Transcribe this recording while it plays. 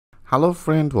Hello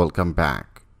friend, welcome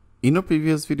back. In a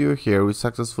previous video here we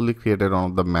successfully created one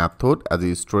of the method as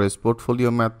a storage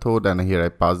portfolio method, and here I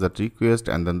pass that request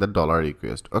and then the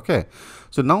 $request. Okay,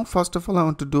 so now first of all I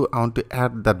want to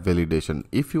add that validation.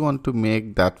 If you want to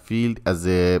make that field as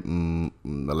a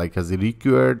as a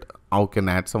required, how can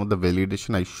add some of the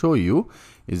validation I show you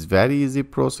is very easy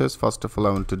process. First of all I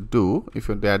want to do, if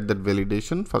you want to add that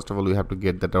validation, first of all we have to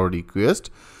get that our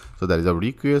request. So that is a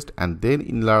request, and then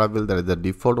in Laravel there is the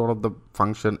default one of the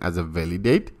function as a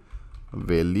validate.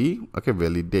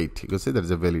 Validate. You can see there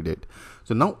is a validate.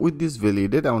 So now with this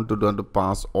validate, I want to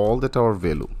pass all that our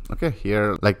value. Okay,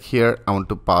 here I want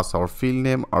to pass our field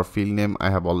name. Our field name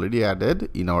I have already added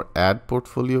in our add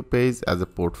portfolio page as a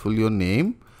portfolio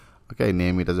name. Okay, I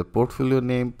name it as a portfolio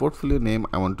name. Portfolio name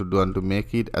I want to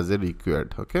make it as a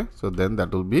required. Okay, so then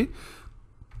that will be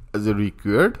as a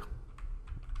required.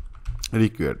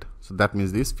 So that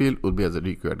means this field will be as a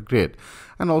required. Great.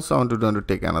 And also I want to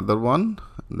take another one,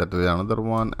 that is another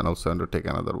one, and also I want to take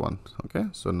another one. Okay,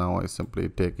 so now I simply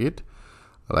take it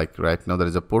like right now there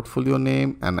is a portfolio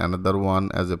name and another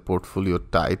one as a portfolio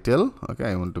title. Okay,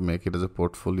 I want to make it as a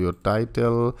portfolio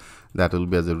title, that will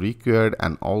be as a required,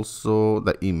 and also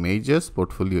the images,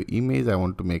 portfolio image, I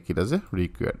want to make it as a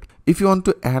required. If you want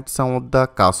to add some of the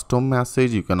custom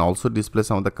message, you can also display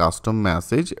some of the custom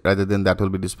message. Rather than that will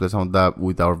be display some of the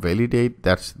with our validate,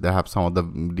 that's they have some of the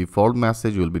default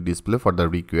message will be displayed for the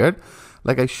required.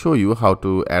 Like I show you how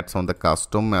to add some of the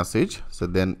custom message. So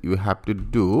then you have to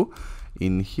do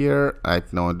in here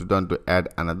right now I want to add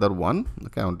another one.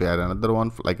 Okay, I want to add another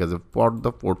one like as a for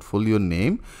the portfolio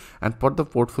name, and for the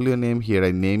portfolio name here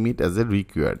I name it as a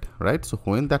required, right? So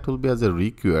when that will be as a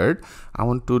required, I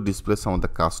want to display some of the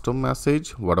custom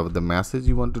message, whatever the message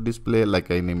you want to display. Like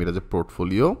I name it as a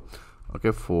portfolio.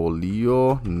 Okay,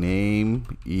 folio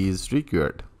name is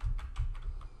required.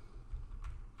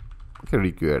 Okay,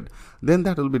 required. Then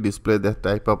that will be displayed that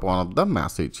type of one of the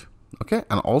message. Okay,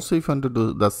 and also if you want to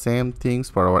do the same things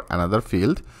for our another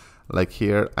field, like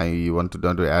here I want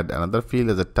to add another field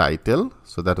as a title.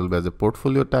 So that will be as a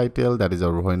portfolio title, that is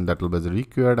our when that will be as a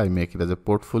required, I make it as a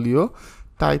portfolio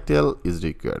title is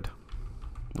required.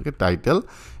 Okay, title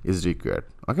is required.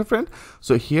 Okay friend,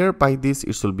 so here by this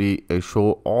it will be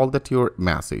show all that your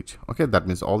message. Okay, that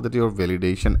means all that your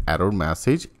validation error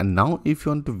message. And now if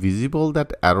you want to visible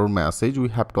that error message, we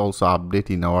have to also update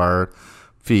in our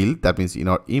field, that means in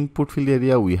our input field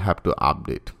area we have to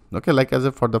update. Okay, like as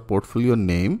a for the portfolio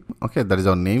name, okay, that is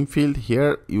our name field.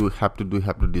 Here you have to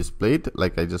display it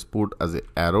like I just put as a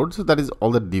error. So that is all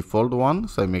the default one,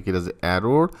 so I make it as a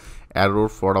error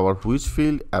for our which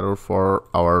field, error for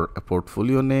our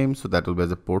portfolio name, so that will be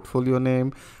as a portfolio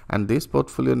name. And this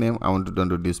portfolio name I want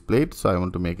to display it, so I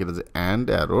want to make it as a and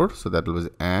error, so that will be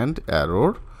and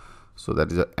error. So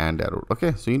that is a and error.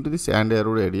 Okay, so into this and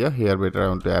error area here, better I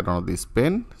want to add on this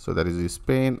pen. So that is this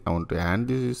pen, I want to add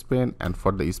this pen, and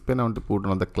for the pen I want to put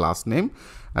on the class name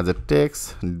as a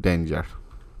text danger.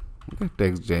 Okay,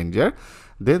 text danger.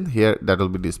 Then here that will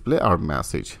be display our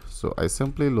message. So I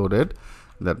simply loaded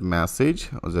that message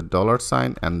as a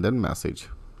 $sign and then message.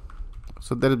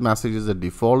 So that message is a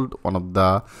default one of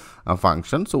the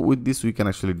function. So with this we can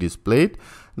actually display it.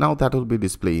 Now that will be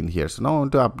displayed in here. So now I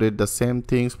want to update the same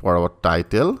things for our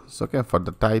title. So okay, for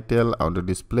the title I want to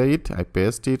display it, I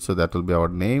paste it, so that will be our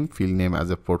name, field name as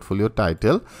a portfolio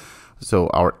title. So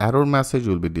our error message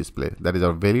will be displayed, that is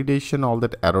our validation, all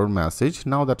that error message.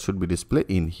 Now that should be displayed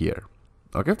in here.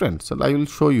 Okay friends, so I will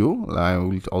show you, I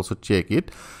will also check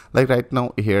it. Like right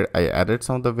now here I added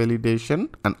some of the validation,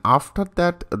 and after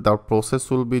that the process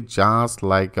will be just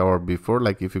like our before.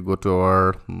 Like if you go to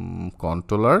our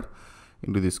controller,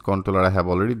 into this controller I have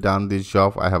already done this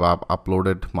job. I have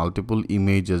uploaded multiple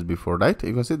images before, right?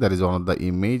 You can see that is one of the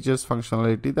images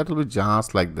functionality that will be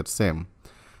just like that same.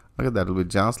 Okay, that will be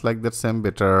just like that same,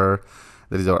 better.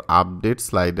 There is our update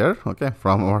slider. Okay,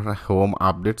 from our home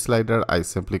update slider I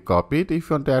simply copy it. If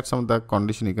you want to add some of the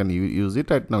condition you can use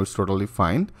it. Right now it's totally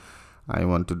fine. I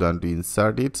want to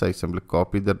insert it, so I simply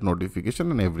copy that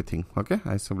notification and everything. Okay,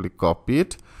 I simply copy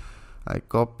it, I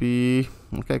copy,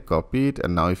 okay, copy it.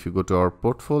 And now if you go to our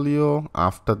portfolio,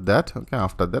 after that, okay,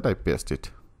 after that I paste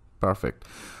it. Perfect.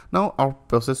 Now our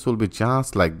process will be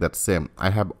just like that same.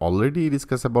 I have already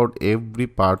discussed about every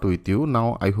part with you.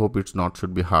 Now I hope it's not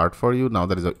should be hard for you. Now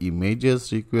there is our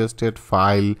images requested,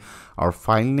 file, our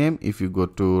file name. If you go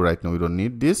to right now we don't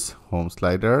need this home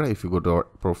slider. If you go to our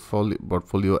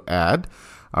portfolio add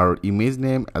our image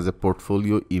name as a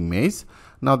portfolio image.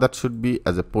 Now that should be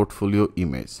as a portfolio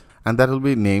image. and that will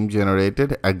be name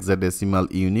generated,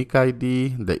 hexadecimal unique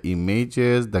ID, the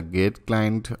images, the get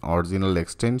client original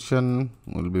extension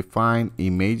will be fine.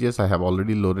 Images, I have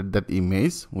already loaded that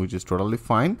image, which is totally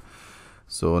fine.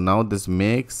 So now this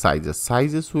make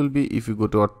sizes will be, if you go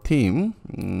to our theme,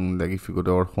 like if you go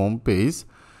to our home page,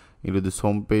 into this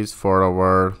home page for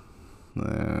our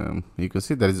you can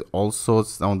see there is also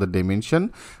on the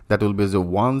dimension that will be as a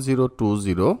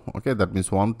 1020. Okay, that means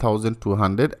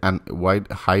 1200, and wide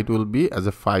height will be as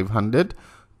a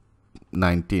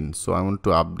 519. So I want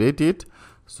to update it,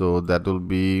 so that will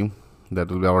be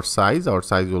our size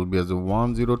will be as a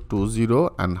 1020,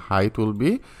 and height will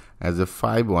be as a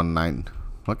 519.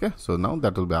 Okay, so now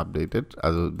that will be updated,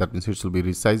 that means it will be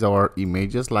resize our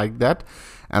images like that.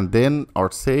 And then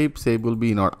our save will be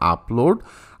in our upload.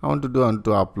 I want to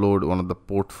upload one of the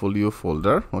portfolio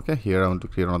folder. Okay, here I want to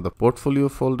create another portfolio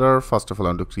folder. First of all, I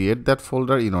want to create that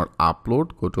folder in our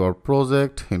upload. Go to our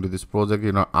project, into this project,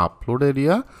 in our upload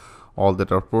area, all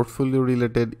that are portfolio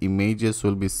related images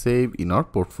will be saved in our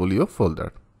portfolio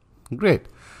folder. Great.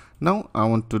 Now I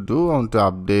want to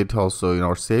update also in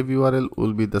our save URL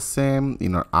will be the same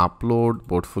in our upload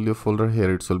portfolio folder.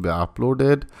 Here it will be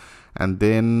uploaded, and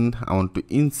then I want to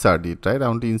insert it, right?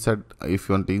 If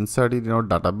you want to insert it in our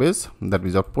database, that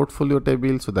is our portfolio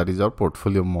table. So that is our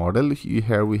portfolio model.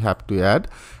 Here we have to add,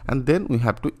 and then we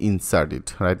have to insert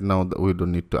it. Right now we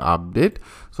don't need to update,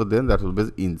 so then that will be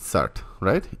insert,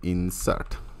 right?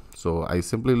 Insert. So I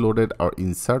simply loaded our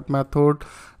insert method.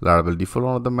 Laravel default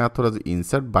one of the method as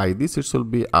insert. By this it will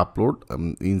be upload,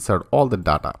 insert all the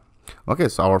data. Okay,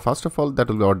 so our first of all, that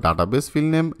will be our database field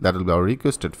name, that will be our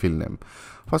requested field name.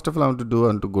 First of all, I want to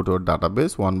go to our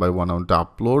database one by one. I want to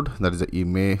upload, that is the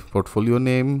email portfolio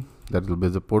name, that will be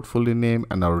the portfolio name,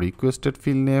 and our requested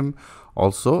field name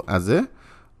also as a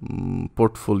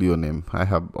portfolio name. I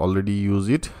have already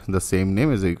used it, the same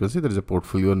name, as you can see there is a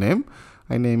portfolio name.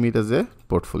 I name it as a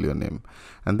portfolio name,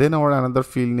 and then our another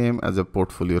field name as a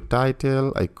portfolio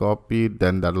title. I copied,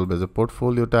 then that will be as a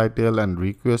portfolio title, and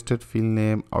requested field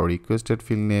name or requested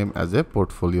field name as a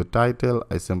portfolio title.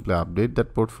 I simply update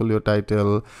that portfolio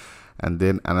title, and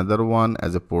then another one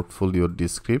as a portfolio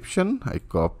description. I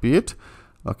copy it.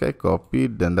 Okay,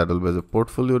 copied, then that will be as a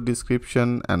portfolio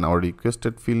description, and our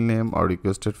requested field name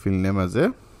as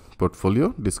a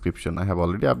portfolio description. I have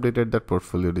already updated that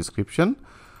portfolio description.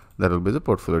 That will be the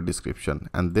portfolio description,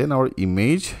 and then our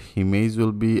image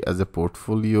will be as a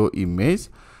portfolio image.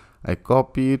 I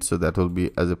copy it, so that will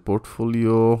be as a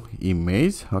portfolio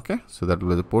image. Okay, so that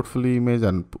will be the portfolio image,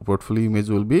 and portfolio image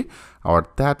will be our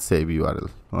that save URL.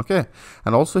 Okay,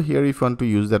 and also here if you want to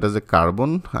use that as a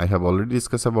carbon, I have already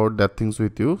discussed about that things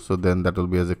with you. So then that will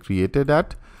be as a created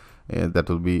at, that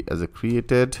will be as a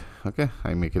created. Okay,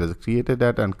 I make it as a created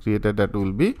at, and created at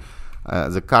will be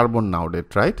as a carbon now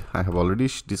date, right? I have already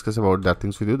discussed about that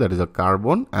things with you. That is a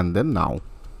carbon and then now.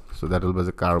 So that will be as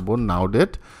a carbon now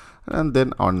date, and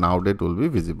then our now date will be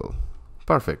visible.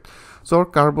 Perfect. So our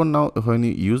carbon now, when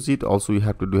you use it, also you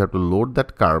have to load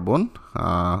that carbon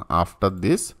after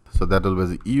this. So that will be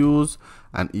as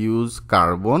use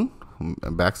carbon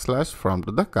 / from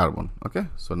to the carbon. Okay,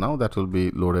 so now that will be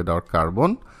loaded our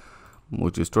carbon,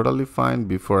 which is totally fine.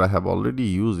 Before I have already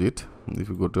used it. If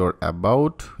you go to our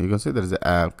about, you can see there is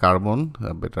a carbon,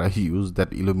 better I use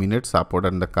that illuminate support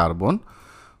and the carbon.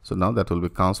 So now that will be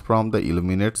comes from the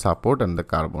illuminate support and the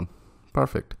carbon.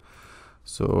 Perfect.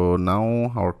 So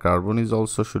now our carbon is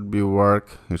also should be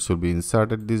work. It should be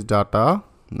inserted this data,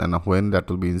 and when that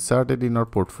will be inserted in our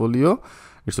portfolio,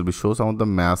 it should be show some of the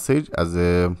message as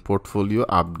a portfolio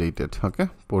updated. Okay,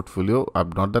 portfolio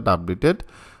not that updated,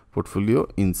 portfolio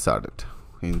inserted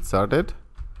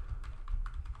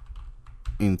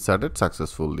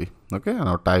successfully. Okay, and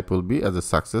our type will be as a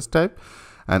success type,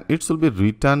 and it will be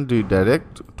returned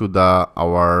redirect to the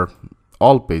our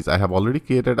all page. I have already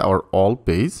created our all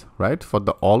page, right? For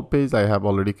the all page I have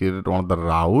already created one of the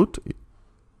route.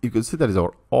 You can see that is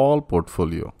our all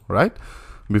portfolio, right?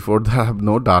 Before that I have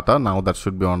no data. Now that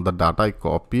should be on the data. I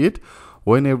copy it.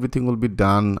 When everything will be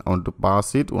done, I want to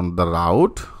pass it on the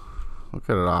route.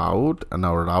 Okay, route, and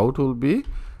our route will be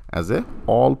as a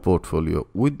all portfolio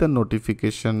with the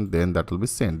notification, then that will be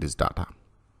send this data.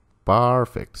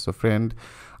 Perfect. So friend,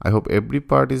 I hope every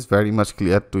part is very much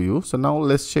clear to you. So now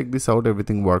let's check this out,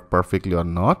 everything work perfectly or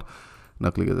not.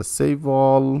 Now click as a save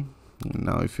all.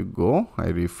 Now if you go, I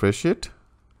refresh it.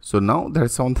 So now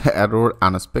there's on the error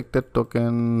unexpected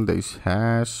token, there is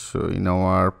hash in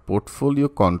our portfolio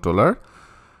controller.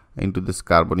 Into this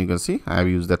carbon, you can see I have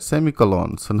used that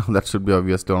semicolon. So now that should be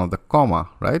obviously one of the comma,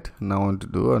 right? Now I want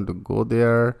to go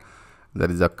there,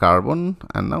 that is a carbon,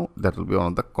 and now that will be one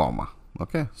of the comma.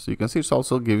 Okay, so you can see it's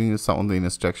also giving you some of the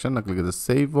instruction. Now click as a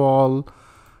save all,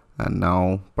 and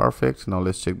now perfect. Now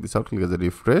let's check this out. Click as a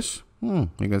refresh. You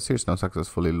can see it's now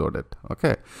successfully loaded.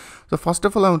 Okay, so first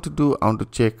of all, I want to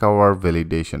check our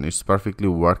validation. It's perfectly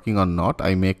working or not.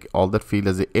 I make all that field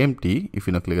as a empty. If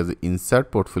you now click as a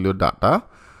insert portfolio data,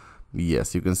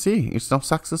 yes, you can see it's now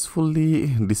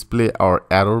successfully display our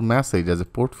error message as a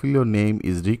portfolio name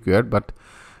is required, but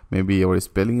maybe our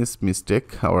spelling is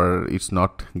mistake, or it's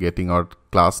not getting our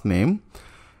class name.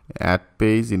 Add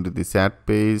page into this add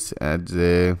page as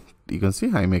a, you can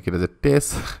see I make it as a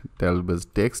text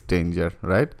text danger,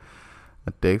 right?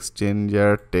 A text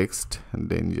danger, text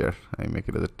danger. I make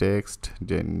it as a text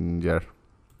danger.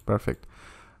 Perfect.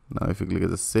 Now if you click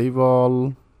as a save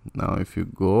all, now if you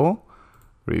go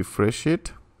refresh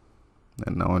it,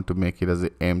 and now I want to make it as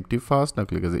a empty first. Now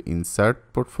click as a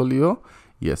insert portfolio.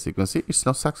 Yes, you can see it's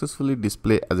now successfully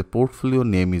display as a portfolio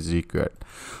name is required.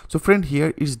 So friend,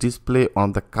 here is display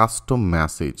on the custom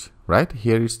message, right?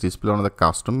 Here is display on the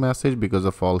custom message because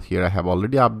of all here I have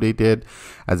already updated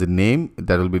as a name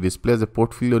that will be displayed as a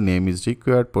portfolio name is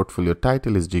required, portfolio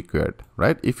title is required,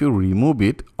 right? If you remove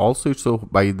it, also it's so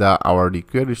by the our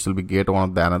required, it will be get one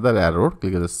of the another error.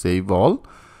 Click as a save all.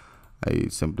 I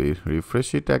simply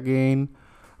refresh it again,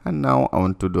 and now I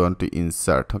want to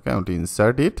insert. Okay, I want to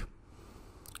insert it.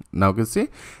 Now you can see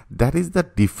that is the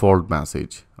default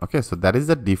message. Okay, so that is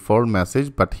the default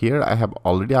message, but here I have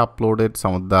already uploaded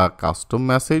some of the custom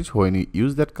message. When you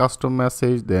use that custom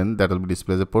message, then that will be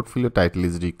displayed as a portfolio title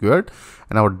is required,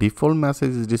 and our default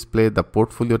message is displayed the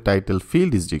portfolio title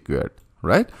field is required,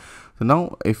 right? So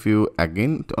now if you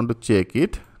again want to check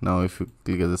it, now if you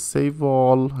click as a save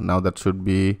all, now that should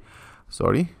be,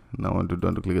 sorry, now I want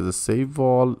to click as a save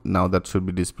all. Now that should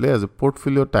be displayed as a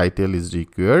portfolio title is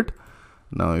required.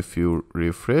 Now if you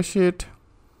refresh it,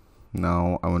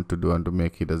 now I want to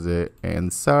make it as a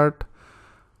insert.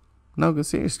 Now you can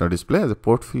see it's now displayed as a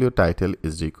portfolio title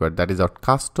is required. That is our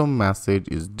custom message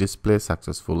is displayed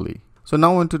successfully. So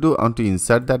now I want to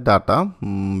insert that data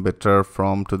better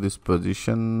from to this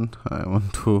position. I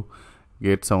want to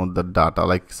get some of the data,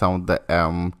 like some of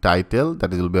the title,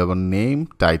 that will be our name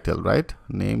title, right?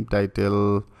 Name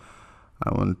title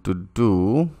I want to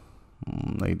do.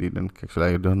 I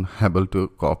don't able to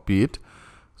copy it.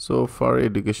 So for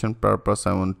education purpose,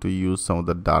 I want to use some of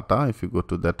the data. If you go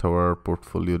to that our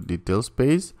portfolio details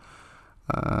page,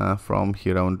 from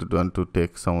here I want to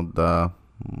take some of the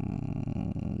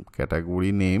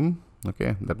category name.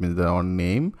 Okay, that means our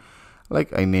name,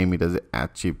 like I name it as a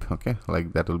achieve. Okay,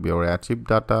 like that will be our achieve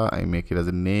data. I make it as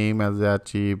a name as a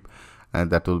achieve,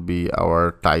 and that will be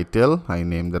our title. I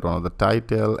name that one of the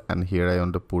title, and here I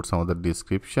want to put some of the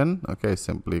description. Okay,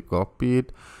 simply copy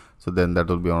it. So then that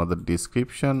will be one of the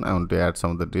description. I want to add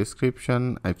some of the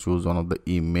description. I choose one of the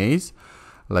image,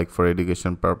 like for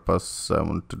education purpose I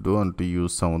want to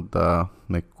use some of the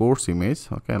course image.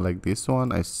 Okay, like this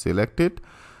one I select it,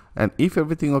 and if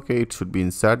everything okay, it should be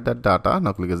insert that data.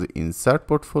 Now click as the insert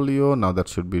portfolio. Now that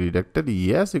should be redirected.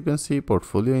 Yes, you can see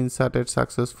portfolio inserted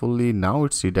successfully. Now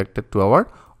it's redirected to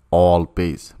our all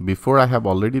page. Before I have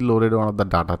already loaded one of the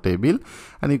data table,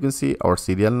 and you can see our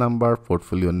serial number,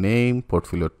 portfolio name,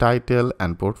 portfolio title,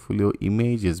 and portfolio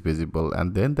image is visible,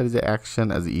 and then there is an action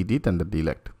as edit and the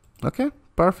delete. Okay,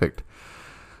 perfect.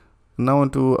 Now I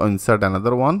want to insert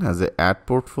another one as a add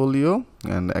portfolio,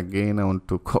 and again I want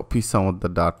to copy some of the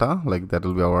data, like that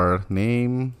will be our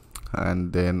name,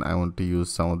 and then I want to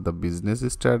use some of the business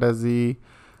strategy,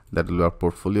 that will be our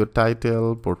portfolio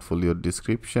title, portfolio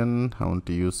description. I want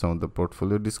to use some of the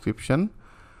portfolio description,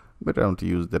 but I want to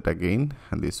use that again,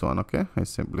 and this one. Okay, I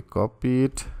simply copy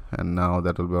it, and now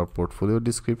that will be our portfolio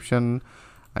description.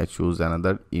 I choose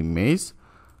another image.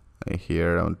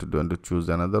 Here I want to choose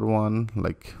another one,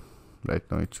 like right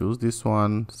now I choose this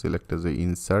one, select as a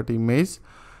insert image.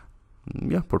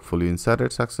 Yeah, portfolio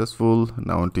inserted successful.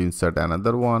 Now I want to insert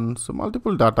another one. So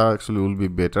multiple data actually will be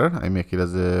better. I make it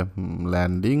as a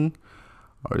landing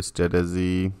or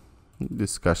strategy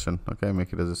discussion. Okay, I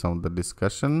make it as some of the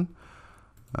discussion,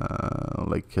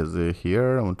 like as a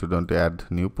here I want to add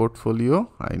new portfolio.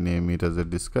 I name it as a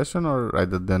discussion, or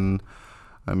rather than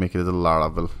I make it as a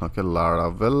Laravel. Okay,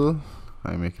 Laravel.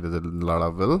 I make it as a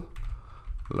Laravel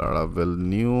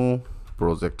new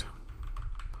project.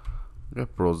 Okay,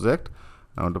 project.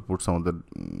 I want to put some of the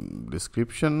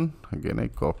description. Again I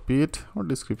copy it, or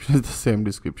description is the same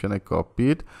description. I copy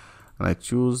it, and I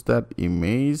choose that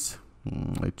image.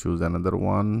 I choose another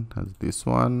one as this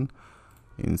one,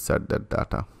 insert that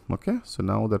data. Okay, so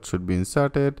now that should be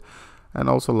inserted. And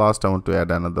also last I want to add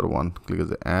another one. Click as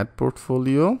the add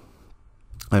portfolio.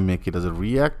 I make it as a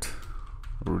React,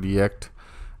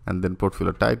 and then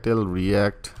portfolio title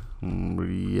React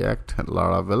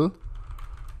Laravel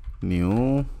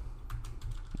new,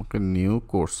 okay, new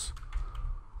course,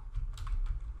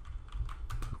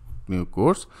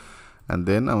 and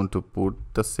then I want to put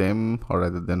the same, or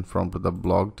rather than from to the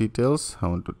blog details, I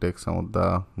want to take some of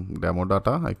the demo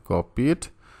data. I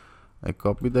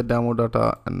copy the demo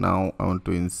data, and now I want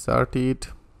to insert it.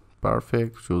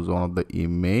 Perfect. Choose one of the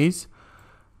image.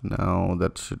 Now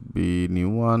that should be new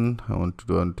one. I want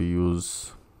to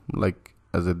use like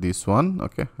as a this one.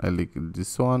 Okay, I click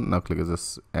this one. Now click as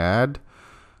a add,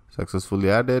 successfully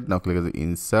added. Now click as a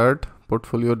insert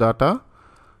portfolio data.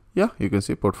 Yeah, you can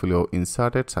see portfolio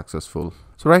inserted, successful.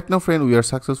 So right now, friend, we are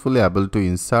successfully able to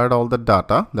insert all the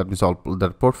data. That means all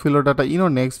that portfolio data. In our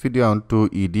next video, I want to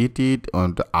edit it, I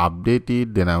want to update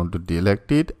it, then I want to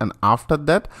delete it, and after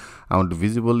that I want to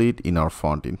visible it in our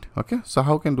front end. Okay, so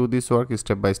how can do this work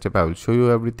step by step? I will show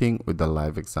you everything with the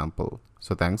live example.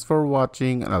 So thanks for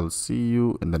watching, and I will see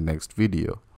you in the next video.